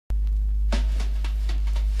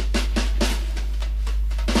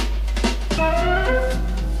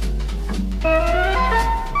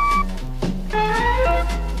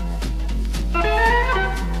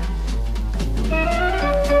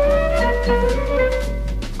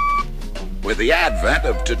With the advent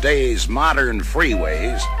of today's modern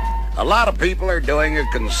freeways, a lot of people are doing a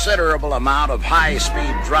considerable amount of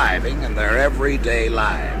high-speed driving in their everyday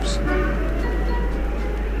lives.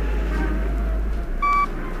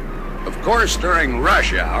 Of course, during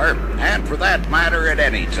rush hour, and for that matter at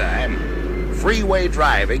any time, freeway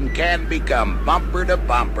driving can become bumper to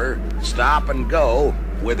bumper, stop and go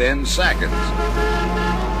within seconds.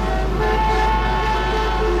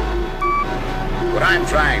 What I'm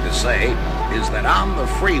trying to say is that on the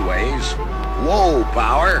freeways, whoa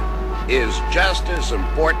power is just as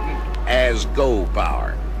important as go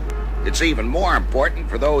power. It's even more important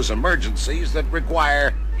for those emergencies that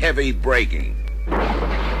require heavy braking.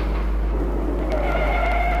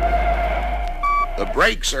 The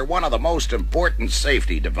brakes are one of the most important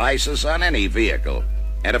safety devices on any vehicle,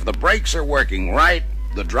 and if the brakes are working right,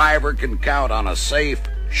 the driver can count on a safe,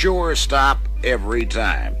 sure stop every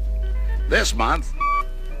time. This month,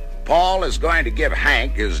 Paul is going to give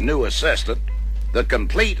Hank, his new assistant, the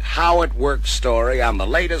complete how it works story on the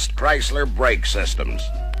latest Chrysler brake systems,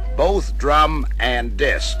 both drum and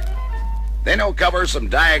disc. Then he'll cover some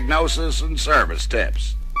diagnosis and service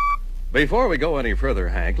tips. Before we go any further,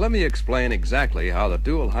 Hank, let me explain exactly how the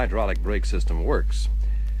dual hydraulic brake system works.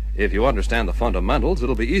 If you understand the fundamentals,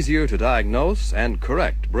 it'll be easier to diagnose and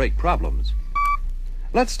correct brake problems.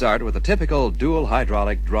 Let's start with a typical dual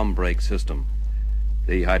hydraulic drum brake system.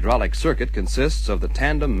 The hydraulic circuit consists of the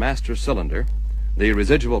tandem master cylinder, the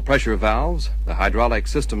residual pressure valves, the hydraulic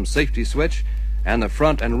system safety switch, and the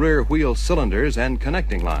front and rear wheel cylinders and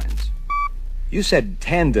connecting lines. You said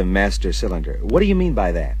tandem master cylinder. What do you mean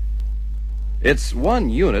by that? It's one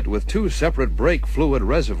unit with two separate brake fluid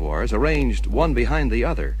reservoirs arranged one behind the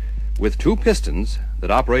other, with two pistons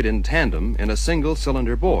that operate in tandem in a single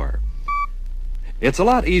cylinder bore. It's a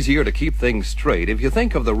lot easier to keep things straight if you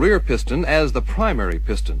think of the rear piston as the primary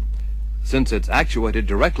piston, since it's actuated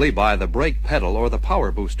directly by the brake pedal or the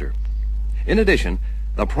power booster. In addition,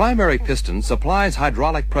 the primary piston supplies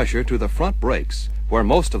hydraulic pressure to the front brakes, where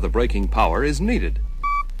most of the braking power is needed.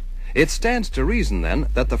 It stands to reason, then,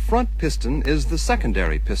 that the front piston is the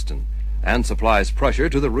secondary piston and supplies pressure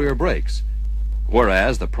to the rear brakes.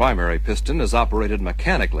 Whereas the primary piston is operated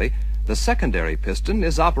mechanically, the secondary piston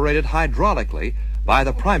is operated hydraulically by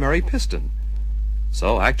the primary piston.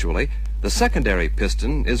 So, actually, the secondary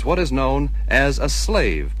piston is what is known as a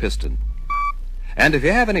slave piston. And if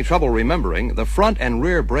you have any trouble remembering, the front and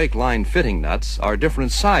rear brake line fitting nuts are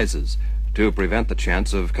different sizes to prevent the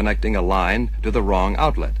chance of connecting a line to the wrong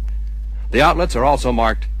outlet. The outlets are also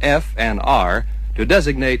marked F and R to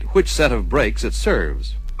designate which set of brakes it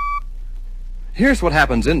serves. Here's what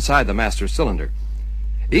happens inside the master cylinder.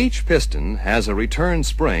 Each piston has a return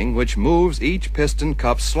spring which moves each piston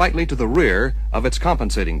cup slightly to the rear of its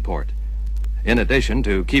compensating port. In addition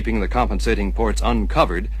to keeping the compensating ports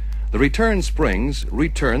uncovered, the return springs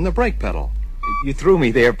return the brake pedal. You threw me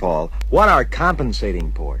there, Paul. What are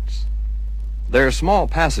compensating ports? They're small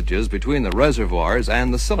passages between the reservoirs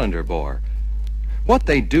and the cylinder bore. What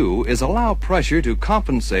they do is allow pressure to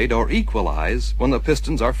compensate or equalize when the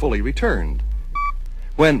pistons are fully returned.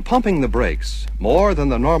 When pumping the brakes, more than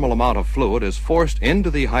the normal amount of fluid is forced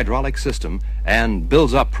into the hydraulic system and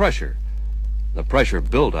builds up pressure. The pressure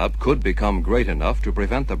buildup could become great enough to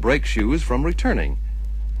prevent the brake shoes from returning.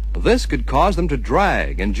 This could cause them to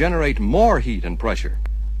drag and generate more heat and pressure.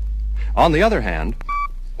 On the other hand,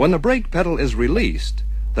 when the brake pedal is released,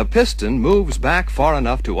 the piston moves back far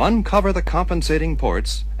enough to uncover the compensating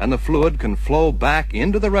ports, and the fluid can flow back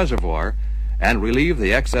into the reservoir and relieve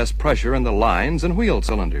the excess pressure in the lines and wheel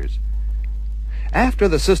cylinders. After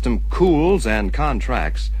the system cools and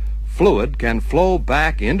contracts, fluid can flow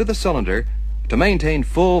back into the cylinder to maintain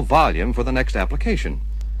full volume for the next application.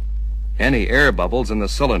 Any air bubbles in the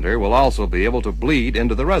cylinder will also be able to bleed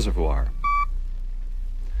into the reservoir.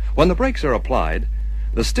 When the brakes are applied,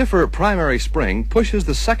 the stiffer primary spring pushes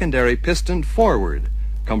the secondary piston forward,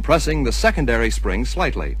 compressing the secondary spring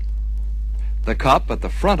slightly. The cup at the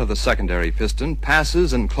front of the secondary piston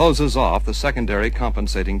passes and closes off the secondary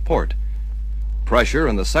compensating port. Pressure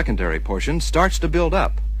in the secondary portion starts to build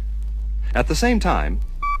up. At the same time,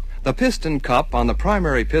 the piston cup on the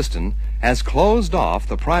primary piston has closed off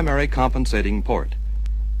the primary compensating port.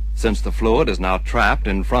 Since the fluid is now trapped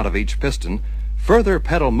in front of each piston, further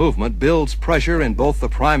pedal movement builds pressure in both the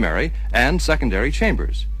primary and secondary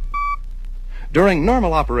chambers. During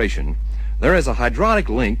normal operation, there is a hydraulic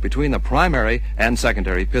link between the primary and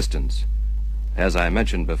secondary pistons. As I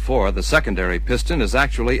mentioned before, the secondary piston is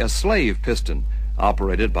actually a slave piston,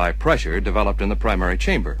 operated by pressure developed in the primary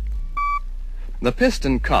chamber. The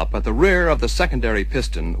piston cup at the rear of the secondary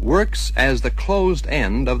piston works as the closed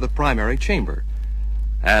end of the primary chamber.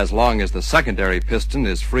 As long as the secondary piston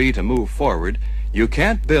is free to move forward, you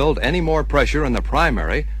can't build any more pressure in the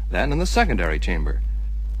primary than in the secondary chamber.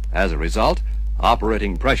 As a result,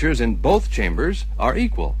 operating pressures in both chambers are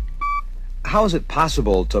equal. How is it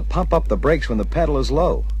possible to pump up the brakes when the pedal is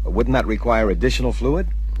low? Wouldn't that require additional fluid?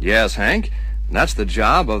 Yes, Hank. That's the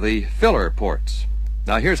job of the filler ports.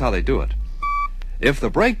 Now, here's how they do it. If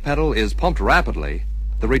the brake pedal is pumped rapidly,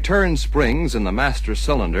 the return springs in the master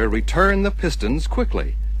cylinder return the pistons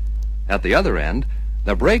quickly. At the other end,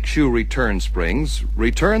 the brake shoe return springs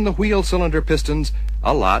return the wheel cylinder pistons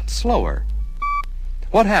a lot slower.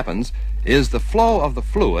 What happens is the flow of the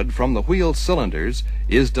fluid from the wheel cylinders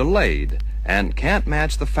is delayed and can't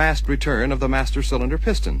match the fast return of the master cylinder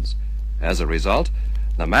pistons. As a result,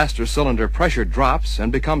 the master cylinder pressure drops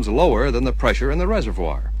and becomes lower than the pressure in the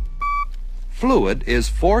reservoir. Fluid is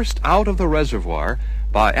forced out of the reservoir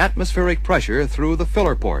by atmospheric pressure through the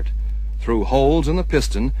filler port, through holes in the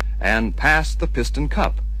piston, and past the piston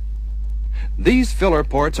cup. These filler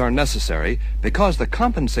ports are necessary because the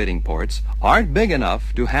compensating ports aren't big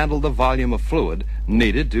enough to handle the volume of fluid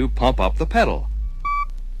needed to pump up the pedal.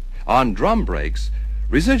 On drum brakes,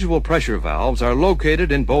 residual pressure valves are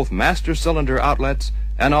located in both master cylinder outlets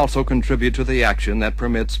and also contribute to the action that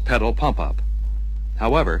permits pedal pump-up.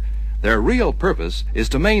 However, their real purpose is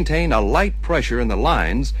to maintain a light pressure in the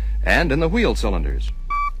lines and in the wheel cylinders.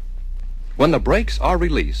 When the brakes are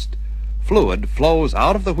released, fluid flows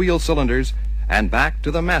out of the wheel cylinders and back to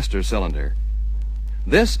the master cylinder.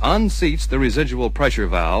 This unseats the residual pressure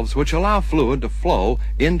valves which allow fluid to flow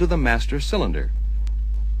into the master cylinder.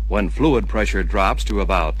 When fluid pressure drops to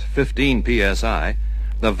about 15 psi,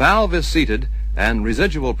 the valve is seated and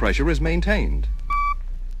residual pressure is maintained.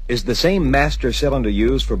 Is the same master cylinder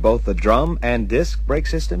used for both the drum and disc brake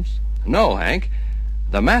systems? No, Hank.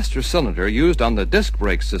 The master cylinder used on the disc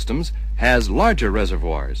brake systems has larger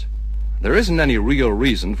reservoirs. There isn't any real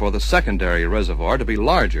reason for the secondary reservoir to be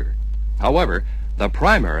larger. However, the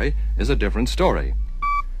primary is a different story.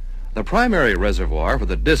 The primary reservoir for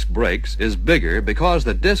the disc brakes is bigger because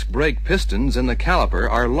the disc brake pistons in the caliper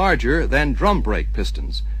are larger than drum brake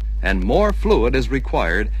pistons, and more fluid is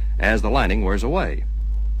required as the lining wears away.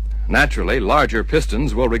 Naturally, larger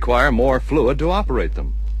pistons will require more fluid to operate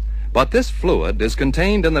them. But this fluid is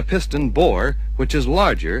contained in the piston bore, which is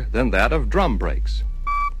larger than that of drum brakes.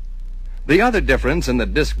 The other difference in the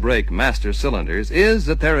disc brake master cylinders is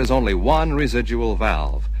that there is only one residual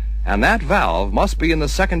valve, and that valve must be in the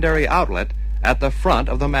secondary outlet at the front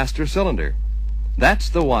of the master cylinder. That's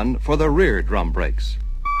the one for the rear drum brakes.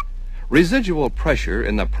 Residual pressure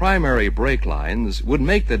in the primary brake lines would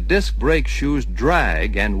make the disc brake shoes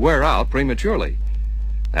drag and wear out prematurely.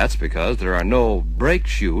 That's because there are no brake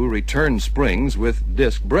shoe return springs with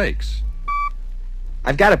disc brakes.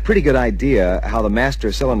 I've got a pretty good idea how the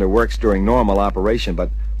master cylinder works during normal operation, but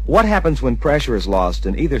what happens when pressure is lost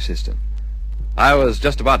in either system? I was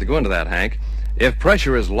just about to go into that, Hank. If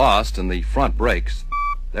pressure is lost in the front brakes,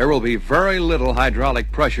 there will be very little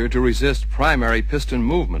hydraulic pressure to resist primary piston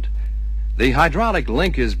movement. The hydraulic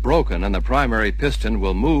link is broken and the primary piston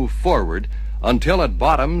will move forward until it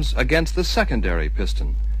bottoms against the secondary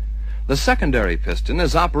piston. The secondary piston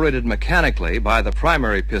is operated mechanically by the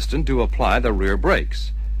primary piston to apply the rear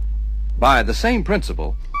brakes. By the same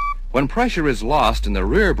principle, when pressure is lost in the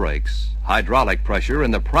rear brakes, hydraulic pressure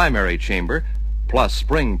in the primary chamber, plus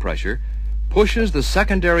spring pressure, pushes the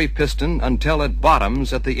secondary piston until it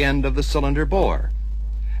bottoms at the end of the cylinder bore.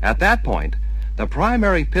 At that point, the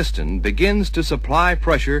primary piston begins to supply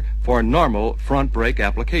pressure for normal front brake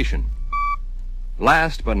application.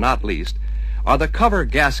 Last but not least are the cover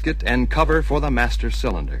gasket and cover for the master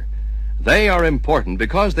cylinder. They are important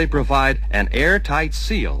because they provide an airtight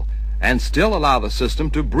seal and still allow the system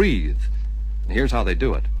to breathe. Here's how they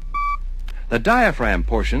do it. The diaphragm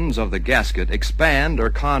portions of the gasket expand or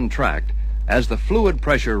contract as the fluid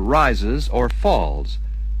pressure rises or falls.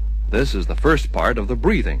 This is the first part of the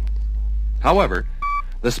breathing. However,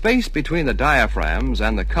 the space between the diaphragms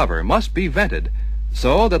and the cover must be vented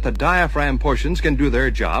so that the diaphragm portions can do their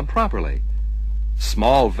job properly.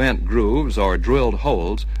 Small vent grooves or drilled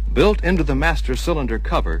holes built into the master cylinder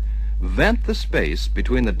cover vent the space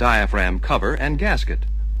between the diaphragm cover and gasket.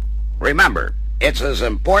 Remember, it's as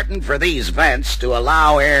important for these vents to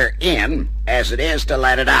allow air in as it is to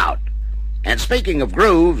let it out. And speaking of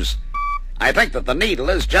grooves, I think that the needle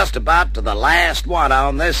is just about to the last one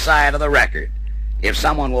on this side of the record. If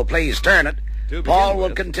someone will please turn it, Paul will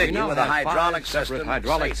continue with the hydraulic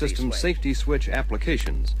system safety switch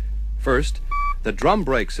applications. First, The drum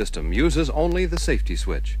brake system uses only the safety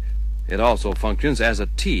switch. It also functions as a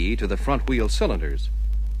T to the front wheel cylinders.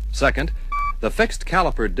 Second, the fixed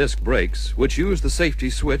caliper disc brakes, which use the safety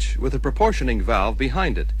switch with a proportioning valve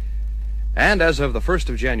behind it. And as of the 1st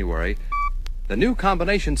of January, the new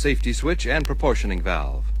combination safety switch and proportioning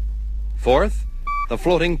valve. Fourth, the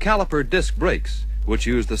floating caliper disc brakes, which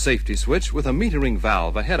use the safety switch with a metering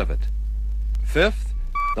valve ahead of it. Fifth,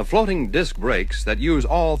 the floating disc brakes that use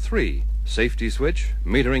all three, safety switch,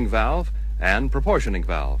 metering valve, and proportioning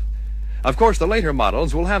valve. Of course, the later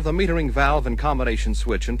models will have the metering valve and combination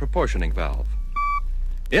switch and proportioning valve.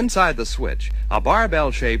 Inside the switch, a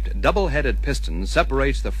barbell-shaped double-headed piston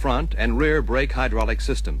separates the front and rear brake hydraulic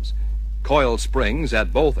systems. Coil springs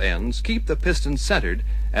at both ends keep the piston centered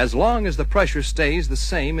as long as the pressure stays the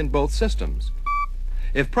same in both systems.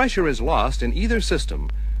 If pressure is lost in either system,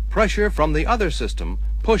 pressure from the other system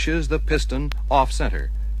pushes the piston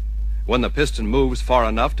off-center. When the piston moves far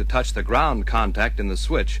enough to touch the ground contact in the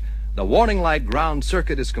switch, the warning light ground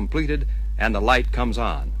circuit is completed and the light comes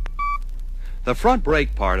on. The front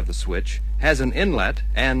brake part of the switch has an inlet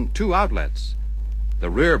and two outlets. The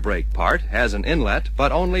rear brake part has an inlet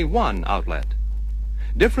but only one outlet.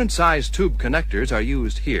 Different size tube connectors are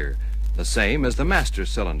used here, the same as the master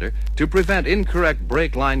cylinder, to prevent incorrect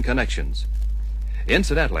brake line connections.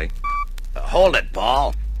 Incidentally, Hold it,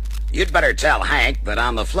 Paul. You'd better tell Hank that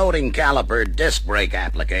on the floating caliper disc brake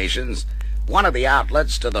applications, one of the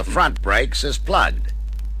outlets to the front brakes is plugged.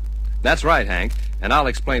 That's right, Hank, and I'll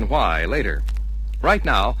explain why later. Right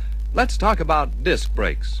now, let's talk about disc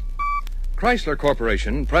brakes. Chrysler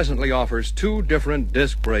Corporation presently offers two different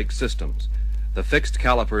disc brake systems, the fixed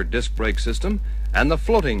caliper disc brake system and the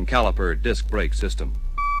floating caliper disc brake system.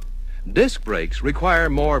 Disc brakes require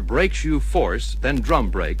more brake shoe force than drum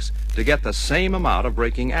brakes to get the same amount of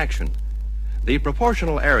braking action. The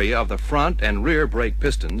proportional area of the front and rear brake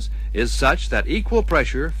pistons is such that equal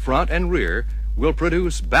pressure, front and rear, will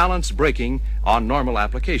produce balanced braking on normal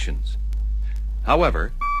applications.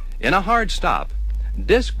 However, in a hard stop,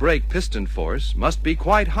 disc brake piston force must be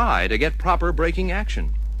quite high to get proper braking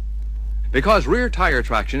action. Because rear tire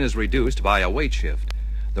traction is reduced by a weight shift,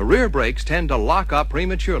 the rear brakes tend to lock up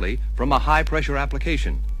prematurely from a high-pressure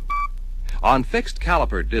application. On fixed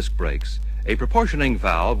caliper disc brakes, a proportioning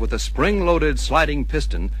valve with a spring-loaded sliding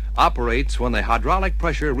piston operates when the hydraulic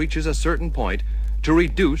pressure reaches a certain point to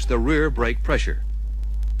reduce the rear brake pressure.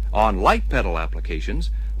 On light pedal applications,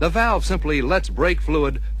 the valve simply lets brake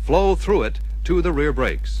fluid flow through it to the rear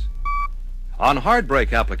brakes. On hard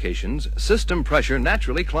brake applications, system pressure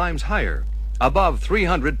naturally climbs higher. Above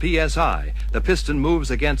 300 psi, the piston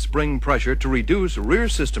moves against spring pressure to reduce rear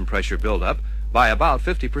system pressure buildup by about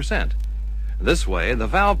 50%. This way, the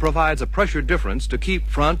valve provides a pressure difference to keep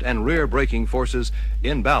front and rear braking forces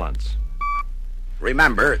in balance.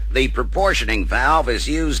 Remember, the proportioning valve is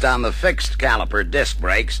used on the fixed caliper disc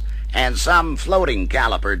brakes and some floating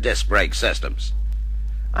caliper disc brake systems.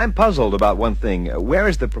 I'm puzzled about one thing. Where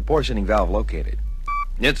is the proportioning valve located?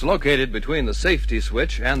 It's located between the safety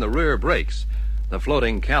switch and the rear brakes. The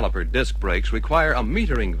floating caliper disc brakes require a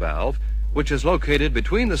metering valve, which is located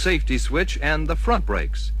between the safety switch and the front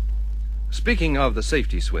brakes. Speaking of the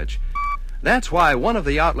safety switch, that's why one of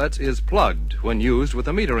the outlets is plugged when used with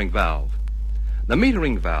a metering valve. The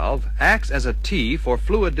metering valve acts as a T for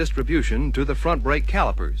fluid distribution to the front brake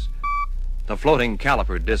calipers. The floating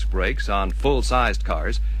caliper disc brakes on full-sized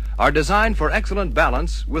cars are designed for excellent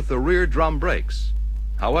balance with the rear drum brakes.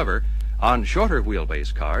 However, on shorter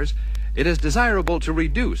wheelbase cars, it is desirable to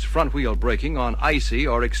reduce front-wheel braking on icy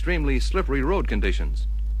or extremely slippery road conditions.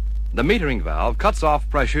 The metering valve cuts off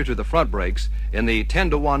pressure to the front brakes in the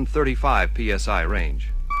 10-to-135 psi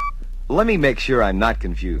range. Let me make sure I'm not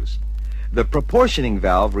confused. The proportioning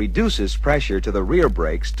valve reduces pressure to the rear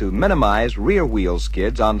brakes to minimize rear wheel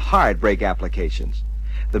skids on hard brake applications.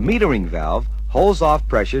 The metering valve holds off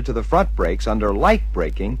pressure to the front brakes under light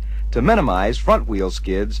braking to minimize front wheel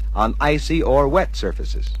skids on icy or wet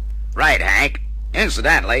surfaces. Right, Hank.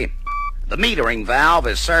 Incidentally, the metering valve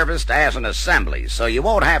is serviced as an assembly, so you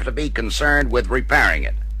won't have to be concerned with repairing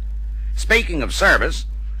it. Speaking of service,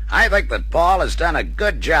 I think that Paul has done a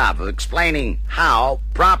good job of explaining how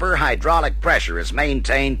proper hydraulic pressure is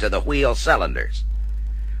maintained to the wheel cylinders.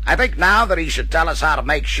 I think now that he should tell us how to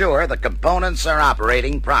make sure the components are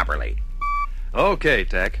operating properly. Okay,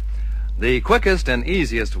 Tech. The quickest and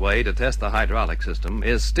easiest way to test the hydraulic system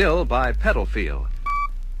is still by pedal feel.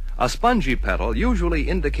 A spongy pedal usually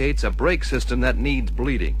indicates a brake system that needs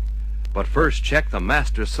bleeding, but first check the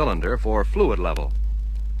master cylinder for fluid level.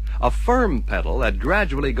 A firm pedal that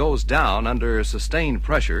gradually goes down under sustained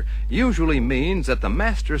pressure usually means that the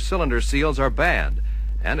master cylinder seals are bad,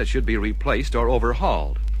 and it should be replaced or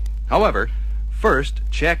overhauled. However, first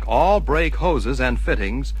check all brake hoses and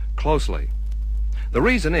fittings closely. The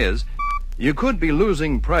reason is, you could be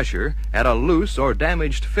losing pressure at a loose or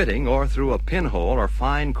damaged fitting or through a pinhole or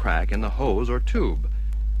fine crack in the hose or tube.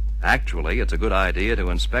 Actually, it's a good idea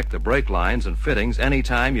to inspect the brake lines and fittings any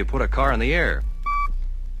time you put a car in the air.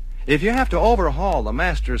 If you have to overhaul the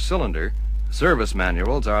master cylinder, service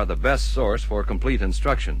manuals are the best source for complete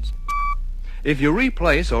instructions. If you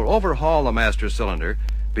replace or overhaul the master cylinder,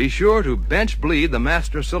 be sure to bench bleed the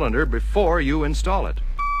master cylinder before you install it.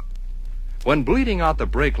 When bleeding out the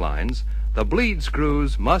brake lines, the bleed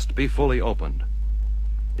screws must be fully opened.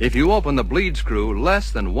 If you open the bleed screw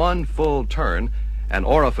less than one full turn, an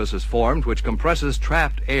orifice is formed which compresses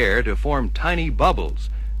trapped air to form tiny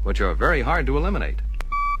bubbles, which are very hard to eliminate.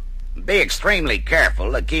 Be extremely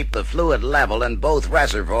careful to keep the fluid level in both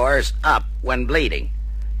reservoirs up when bleeding.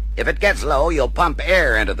 If it gets low, you'll pump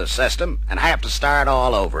air into the system and have to start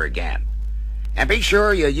all over again. And be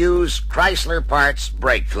sure you use Chrysler Parts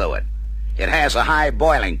brake fluid. It has a high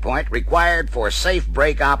boiling point required for safe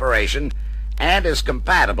brake operation and is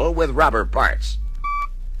compatible with rubber parts.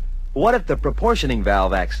 What if the proportioning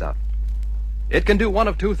valve acts up? It can do one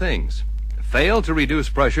of two things: fail to reduce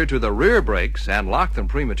pressure to the rear brakes and lock them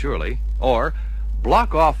prematurely, or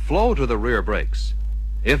block off flow to the rear brakes.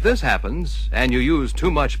 If this happens, and you use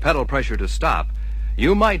too much pedal pressure to stop,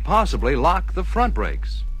 you might possibly lock the front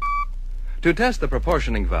brakes. To test the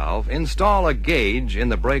proportioning valve, install a gauge in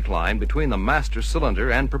the brake line between the master cylinder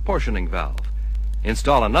and proportioning valve.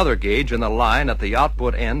 Install another gauge in the line at the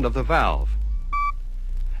output end of the valve.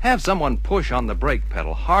 Have someone push on the brake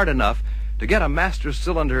pedal hard enough to get a master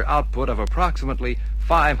cylinder output of approximately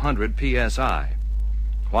 500 psi.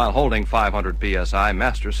 While holding 500 psi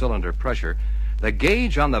master cylinder pressure, the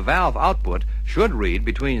gauge on the valve output should read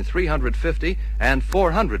between 350 and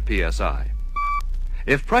 400 psi.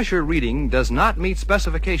 If pressure reading does not meet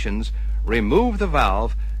specifications, remove the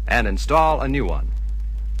valve and install a new one.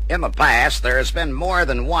 In the past, there has been more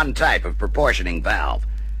than one type of proportioning valve,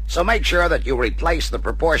 so make sure that you replace the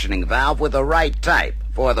proportioning valve with the right type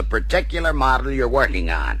for the particular model you're working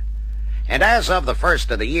on. And as of the first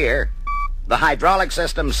of the year, the hydraulic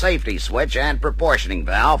system safety switch and proportioning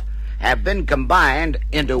valve have been combined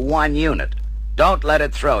into one unit. Don't let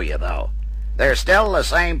it throw you, though. They're still the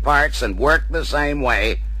same parts and work the same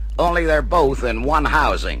way, only they're both in one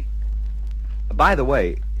housing. By the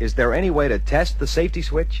way, is there any way to test the safety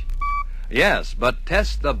switch? Yes, but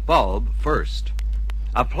test the bulb first.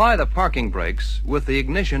 Apply the parking brakes with the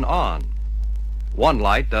ignition on. One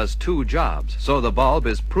light does two jobs, so the bulb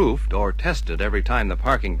is proofed or tested every time the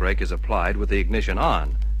parking brake is applied with the ignition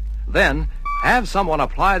on. Then, have someone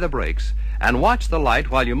apply the brakes and watch the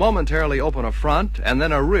light while you momentarily open a front and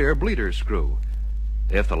then a rear bleeder screw.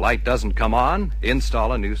 If the light doesn't come on,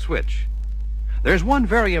 install a new switch. There's one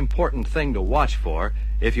very important thing to watch for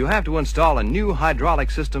if you have to install a new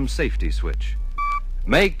hydraulic system safety switch.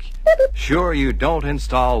 Make sure you don't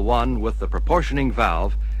install one with the proportioning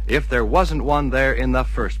valve if there wasn't one there in the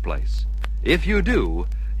first place. If you do,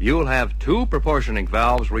 you'll have two proportioning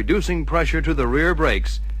valves reducing pressure to the rear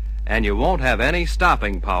brakes, and you won't have any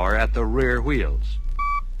stopping power at the rear wheels.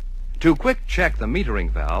 To quick check the metering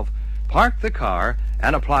valve, park the car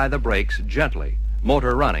and apply the brakes gently,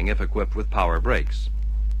 motor running if equipped with power brakes.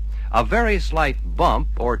 A very slight bump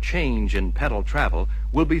or change in pedal travel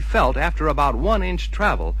will be felt after about 1 inch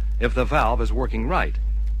travel if the valve is working right.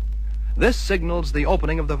 This signals the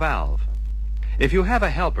opening of the valve. If you have a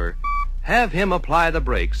helper, have him apply the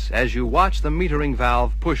brakes as you watch the metering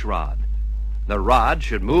valve push rod. The rod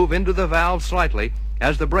should move into the valve slightly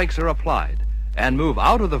as the brakes are applied and move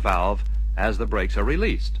out of the valve as the brakes are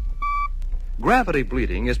released. Gravity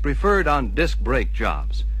bleeding is preferred on disc brake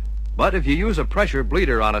jobs, but if you use a pressure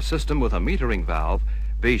bleeder on a system with a metering valve,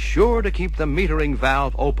 be sure to keep the metering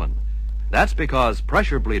valve open. That's because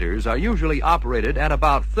pressure bleeders are usually operated at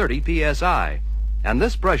about 30 psi, and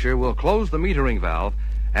this pressure will close the metering valve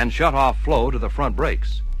and shut off flow to the front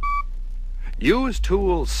brakes. Use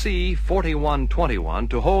tool C4121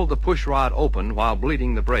 to hold the push rod open while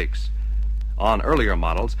bleeding the brakes. On earlier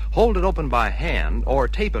models, hold it open by hand or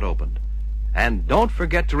tape it open. And don't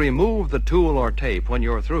forget to remove the tool or tape when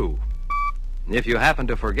you're through. If you happen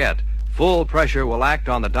to forget, full pressure will act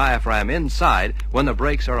on the diaphragm inside when the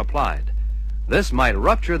brakes are applied. This might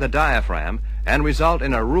rupture the diaphragm and result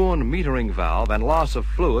in a ruined metering valve and loss of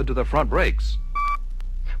fluid to the front brakes.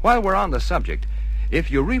 While we're on the subject, if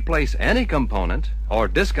you replace any component or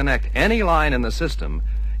disconnect any line in the system,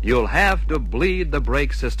 you'll have to bleed the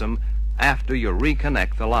brake system after you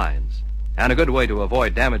reconnect the lines. And a good way to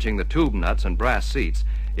avoid damaging the tube nuts and brass seats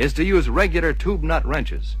is to use regular tube nut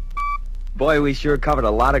wrenches. Boy, we sure covered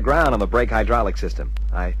a lot of ground on the brake hydraulic system.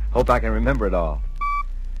 I hope I can remember it all.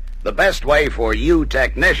 The best way for you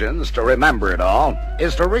technicians to remember it all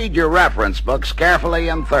is to read your reference books carefully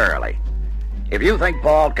and thoroughly. If you think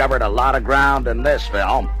Paul covered a lot of ground in this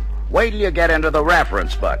film, wait till you get into the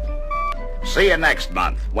reference book. See you next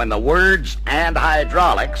month when the words and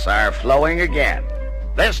hydraulics are flowing again,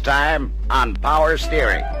 this time on power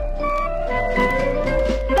steering.